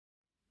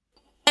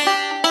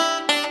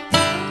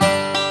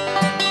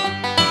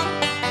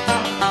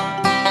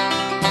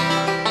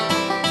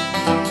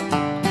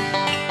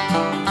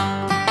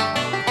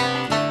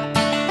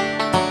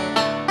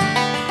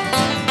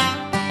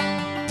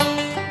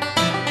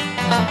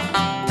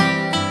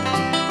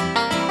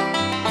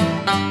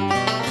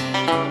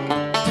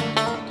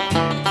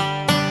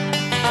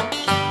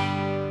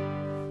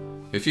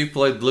If you've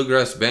played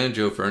bluegrass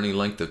banjo for any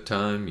length of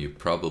time, you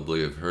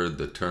probably have heard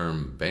the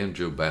term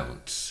banjo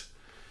bounce.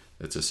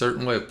 It's a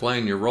certain way of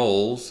playing your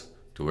rolls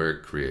to where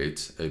it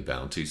creates a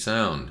bouncy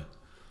sound.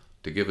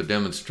 To give a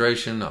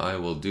demonstration, I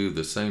will do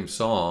the same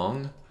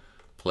song,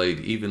 played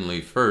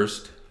evenly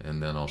first,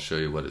 and then I'll show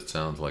you what it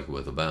sounds like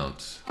with a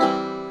bounce.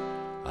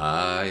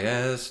 I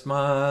asked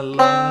my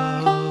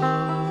love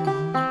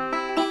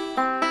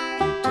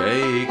to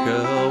take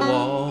a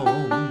walk,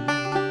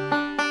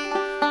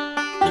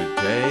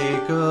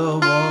 take a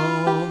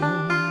walk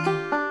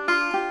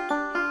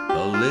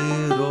a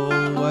little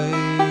way.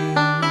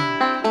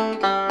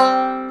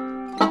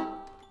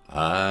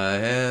 I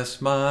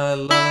asked my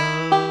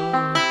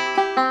love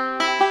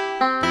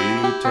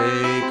to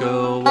take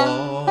a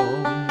walk,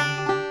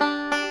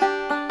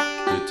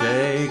 to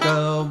take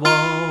a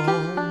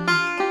walk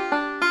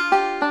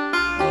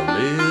a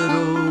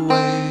little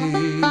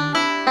way.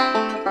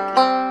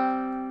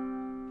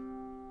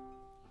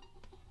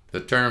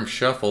 The term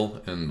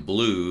shuffle in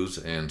blues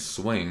and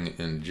swing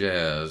in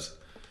jazz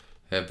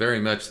have very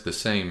much the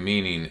same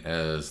meaning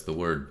as the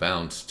word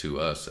bounce to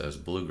us as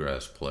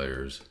bluegrass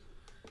players.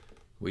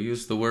 We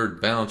use the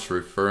word bounce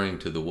referring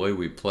to the way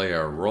we play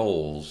our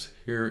rolls.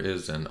 Here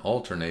is an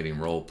alternating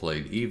roll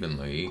played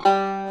evenly. The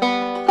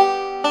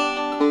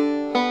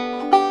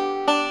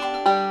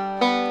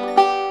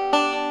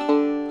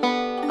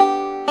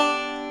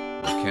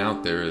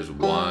count there is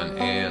 1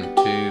 and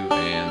 2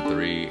 and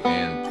 3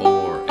 and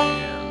 4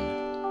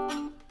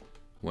 and.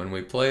 When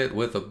we play it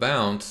with a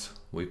bounce,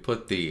 we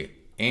put the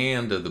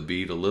and of the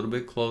beat a little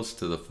bit close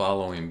to the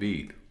following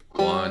beat.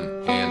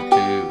 1 and 2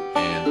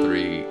 and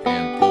 3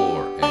 and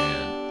 4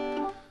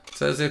 and.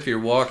 It's as if you're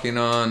walking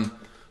on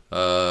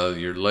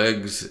your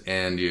legs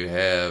and you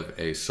have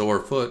a sore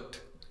foot.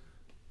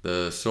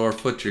 The sore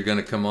foot, you're going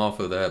to come off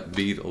of that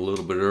beat a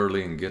little bit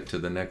early and get to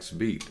the next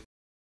beat.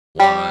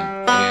 1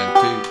 and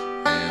 2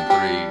 and 3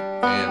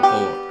 and 4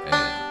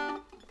 and.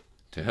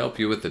 To help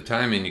you with the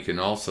timing, you can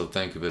also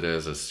think of it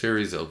as a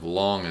series of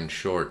long and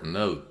short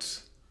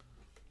notes.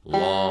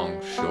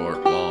 Long,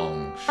 short,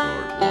 long,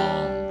 short,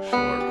 long,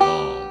 short,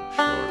 long,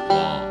 short,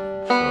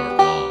 long, short,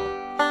 long.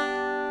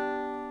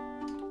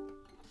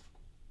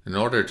 In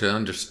order to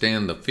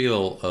understand the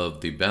feel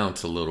of the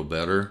bounce a little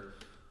better,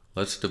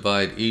 let's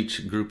divide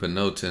each group of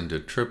notes into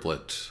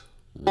triplets.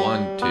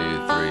 1, 2, 3,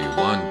 1,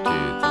 2,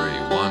 3,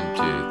 1,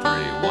 2, 3,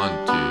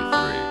 1, 2,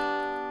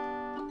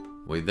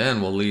 3. We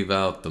then will leave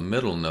out the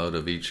middle note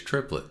of each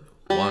triplet.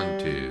 1,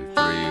 2, 3,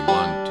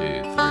 1, 2,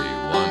 3,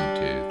 1,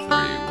 2, 3,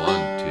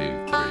 1, 2,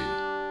 3.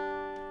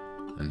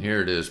 And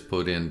here it is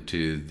put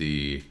into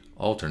the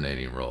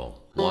alternating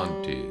roll.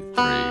 1, 2,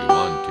 3,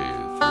 1, 2,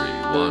 3,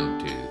 1,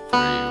 2, 3,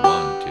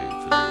 1, 2,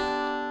 3.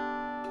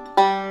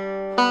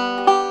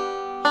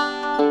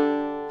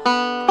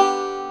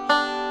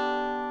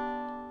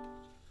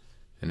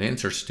 An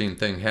interesting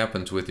thing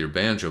happens with your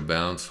banjo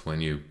bounce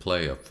when you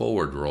play a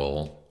forward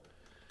roll.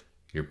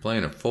 You're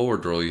playing a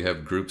forward roll, you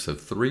have groups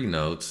of 3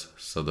 notes,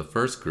 so the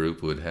first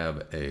group would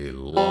have a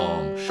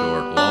long,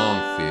 short,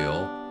 long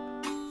feel,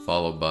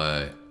 followed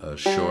by a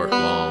short,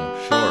 long,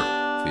 short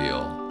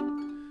feel.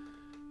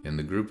 In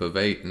the group of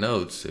 8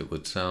 notes, it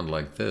would sound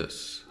like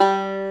this.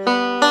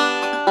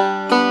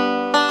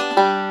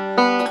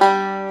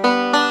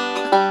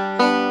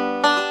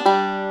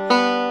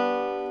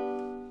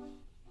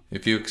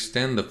 If you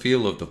extend the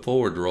feel of the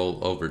forward roll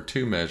over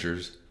 2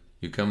 measures,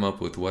 you come up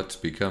with what's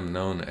become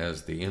known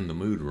as the in the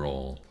mood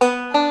roll.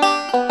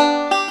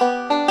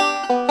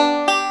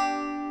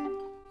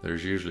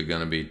 There's usually going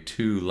to be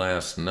 2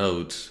 last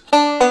notes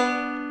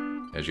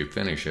as you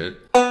finish it.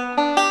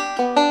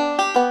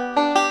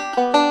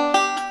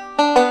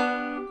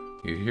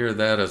 You hear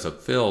that as a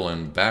fill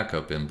and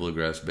backup in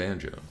bluegrass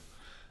banjo.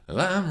 Well,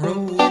 I'm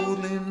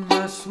rolling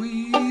my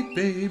sweet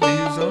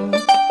baby's on.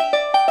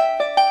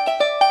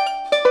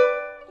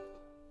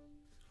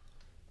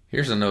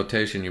 Here's a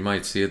notation you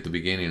might see at the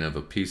beginning of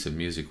a piece of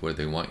music where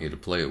they want you to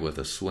play it with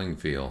a swing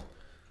feel.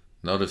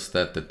 Notice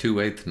that the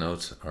 2/8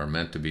 notes are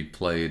meant to be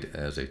played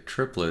as a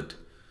triplet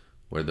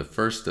where the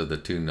first of the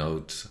 2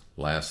 notes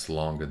lasts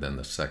longer than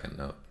the second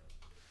note.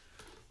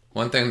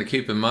 One thing to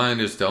keep in mind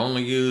is to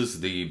only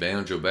use the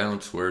banjo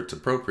bounce where it's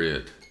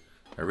appropriate.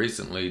 I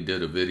recently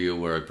did a video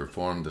where I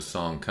performed the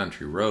song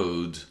Country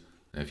Roads,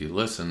 and if you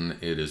listen,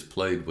 it is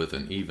played with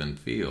an even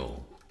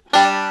feel.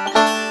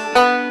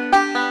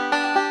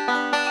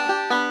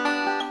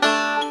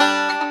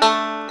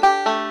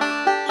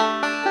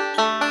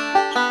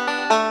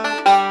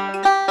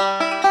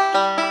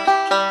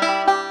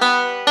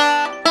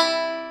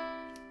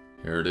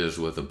 Here it is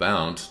with a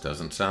bounce,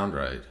 doesn't sound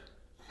right.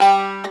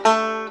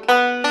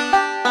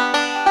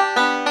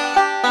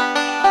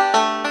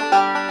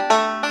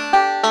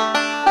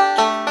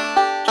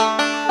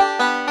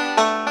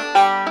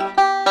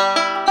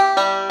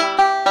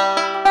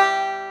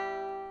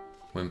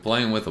 When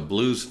playing with a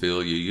blues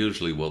feel, you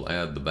usually will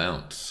add the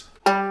bounce.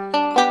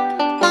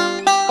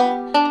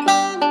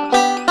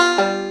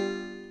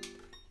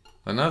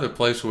 Another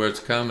place where it's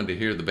common to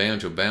hear the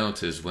banjo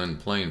bounce is when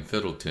playing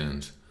fiddle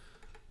tunes.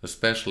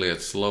 especially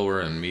at slower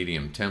and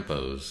medium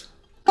tempos.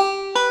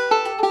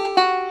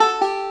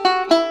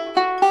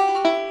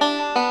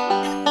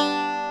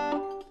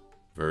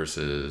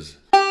 Versus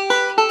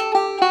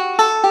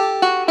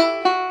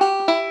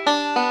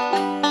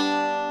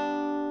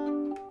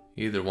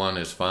either one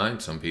is fine.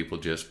 Some people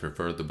just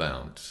prefer the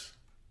bounce.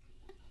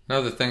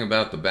 Another thing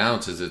about the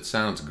bounce is it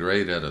sounds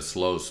great at a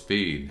slow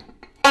speed.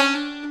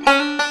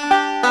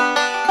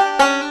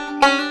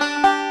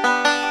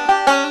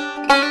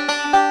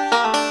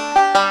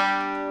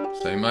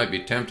 So you might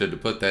be tempted to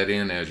put that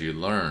in as you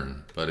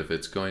learn, but if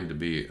it's going to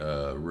be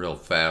a real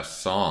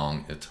fast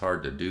song, it's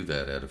hard to do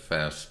that at a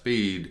fast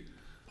speed.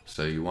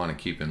 So you want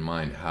to keep in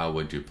mind, how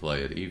would you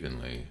play it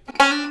evenly?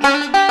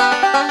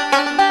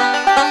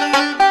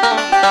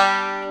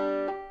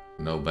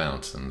 No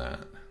bounce in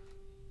that.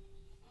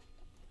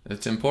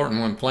 It's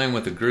important when playing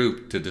with a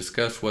group to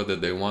discuss whether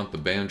they want the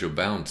banjo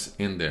bounce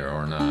in there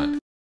or not.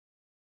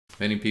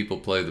 Many people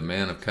play the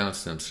Man of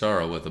Constant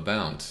Sorrow with a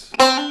bounce.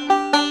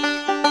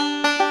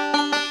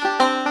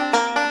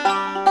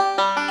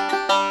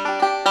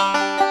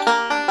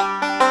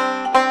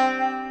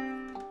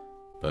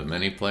 But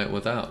many play it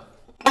without.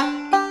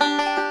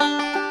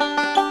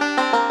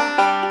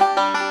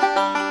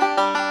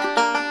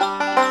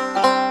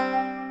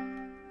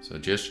 So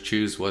just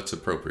choose what's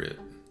appropriate.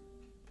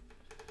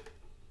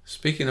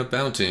 Speaking of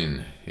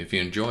bouncing, if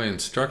you enjoy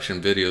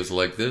instruction videos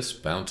like this,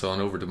 bounce on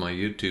over to my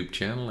YouTube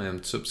channel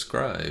and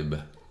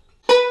subscribe.